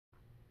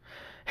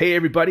Hey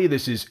everybody,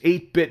 this is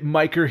 8-Bit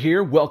Miker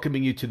here,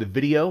 welcoming you to the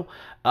video.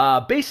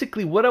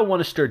 Basically, what I want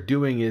to start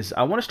doing is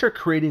I want to start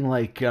creating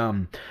like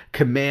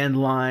command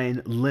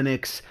line,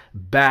 Linux,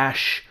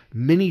 Bash,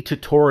 mini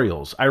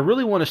tutorials. I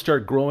really want to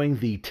start growing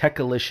the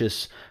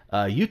Techalicious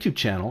YouTube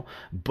channel,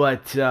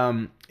 but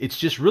it's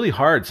just really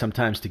hard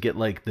sometimes to get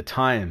like the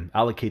time,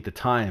 allocate the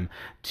time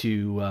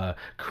to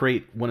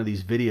create one of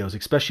these videos,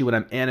 especially when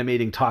I'm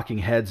animating talking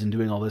heads and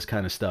doing all this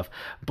kind of stuff.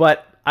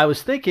 But I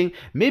was thinking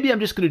maybe I'm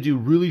just going to do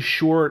really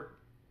short,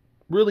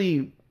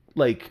 really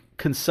like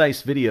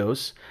concise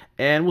videos,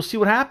 and we'll see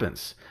what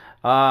happens.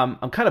 I'm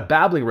kind of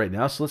babbling right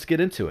now, so let's get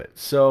into it.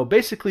 So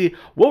basically,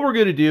 what we're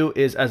going to do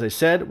is, as I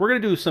said, we're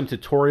going to do some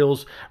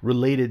tutorials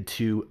related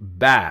to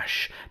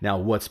Bash. Now,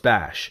 what's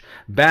Bash?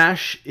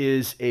 Bash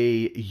is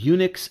a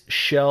Unix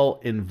shell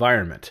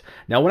environment.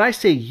 Now, when I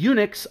say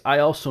Unix, I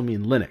also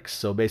mean Linux.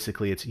 So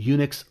basically, it's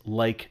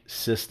Unix-like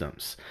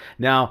systems.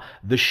 Now,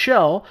 the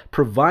shell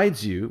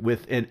provides you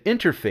with an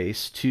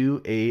interface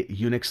to a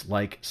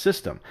Unix-like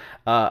system.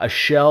 A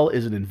shell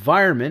is an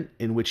environment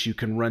in which you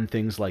can run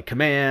things like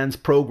commands,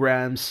 programs,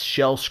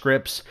 shell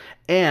scripts,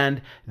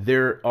 and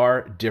there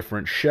are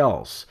different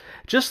shells,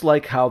 just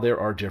like how there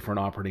are different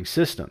operating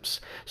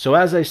systems. So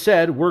as I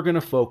said, we're going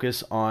to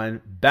focus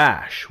on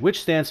Bash,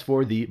 which stands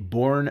for the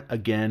Bourne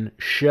Again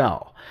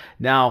shell.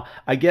 Now,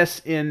 I guess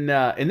in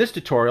this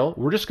tutorial,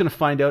 we're just going to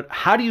find out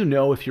how do you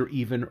know if you're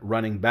even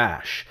running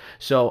Bash.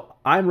 So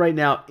I'm right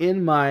now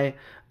in my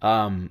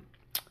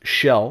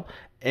shell,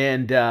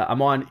 and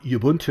I'm on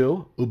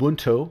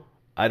Ubuntu.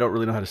 I don't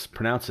really know how to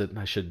pronounce it.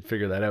 I should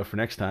figure that out for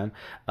next time.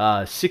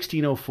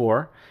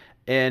 1604.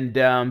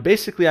 And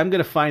basically, I'm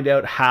going to find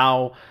out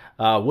how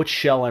which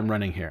shell I'm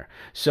running here.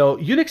 So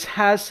Unix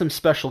has some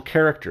special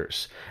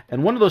characters.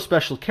 And one of those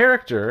special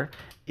character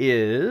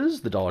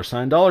is the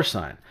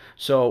 $$.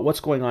 So what's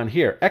going on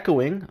here?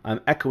 Echoing,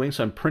 I'm echoing,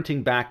 so I'm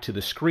printing back to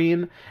the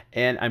screen,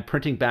 and I'm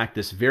printing back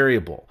this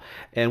variable.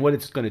 And what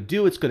it's going to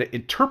do, it's going to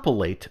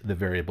interpolate the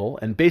variable,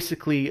 and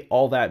basically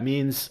all that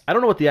means, I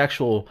don't know what the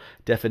actual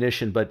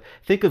definition, but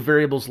think of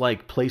variables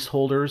like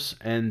placeholders,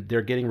 and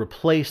they're getting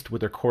replaced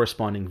with their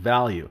corresponding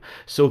value.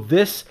 So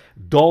this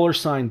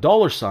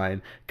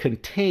 $$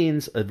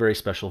 contains a very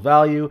special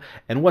value,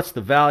 and what's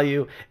the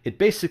value? It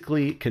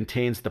basically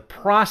contains the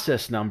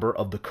process number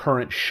of the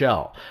current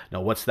shell.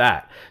 Now, what's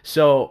that?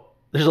 So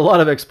there's a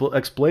lot of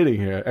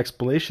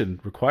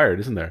explanation required,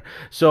 isn't there?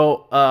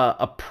 So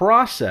a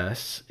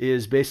process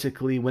is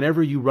basically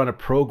whenever you run a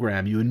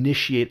program, you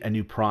initiate a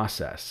new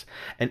process.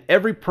 And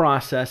every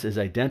process is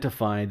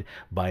identified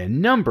by a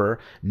number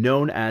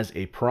known as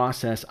a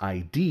process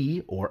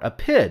ID or a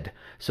PID.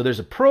 So there's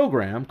a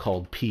program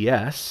called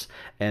PS,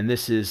 and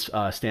this is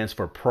stands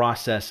for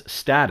process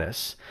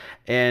status.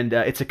 And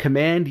it's a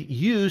command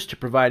used to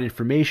provide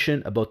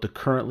information about the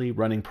currently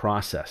running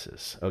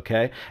processes,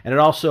 okay? And it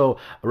also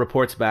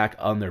reports back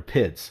on their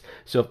PIDs.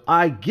 So if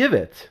I give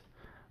it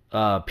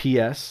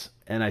PS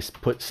and I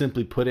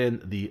simply put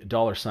in the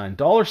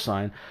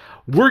 $$,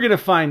 we're going to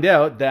find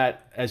out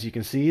that, as you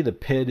can see, the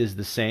PID is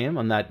the same.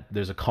 On that,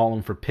 there's a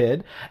column for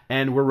PID,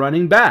 and we're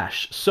running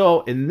Bash.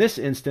 So in this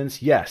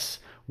instance, yes,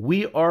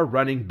 we are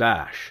running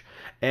Bash.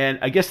 And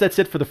I guess that's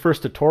it for the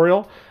first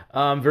tutorial.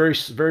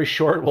 Very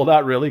short. Well,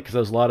 not really, because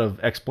there's a lot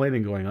of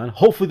explaining going on.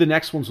 Hopefully the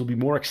next ones will be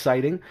more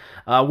exciting.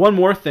 One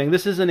more thing.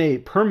 This isn't a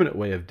permanent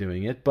way of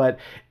doing it, but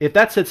if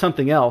that said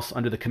something else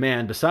under the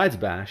command besides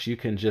Bash, you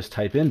can just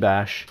type in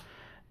Bash,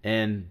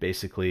 and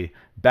basically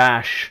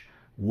Bash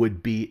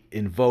would be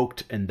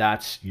invoked, and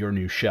that's your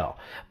new shell.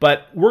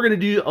 But we're going to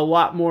do a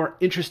lot more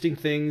interesting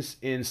things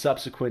in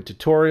subsequent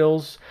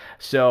tutorials.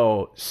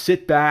 So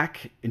sit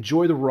back,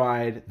 enjoy the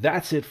ride.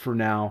 That's it for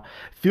now.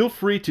 Feel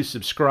free to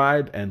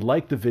subscribe and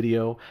like the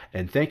video,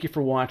 and thank you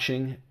for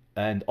watching.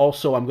 And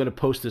also, I'm going to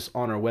post this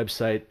on our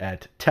website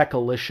at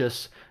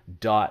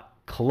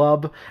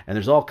techalicious.club, and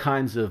there's all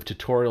kinds of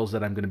tutorials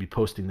that I'm going to be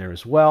posting there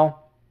as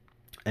well.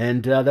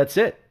 And that's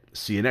it.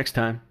 See you next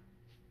time.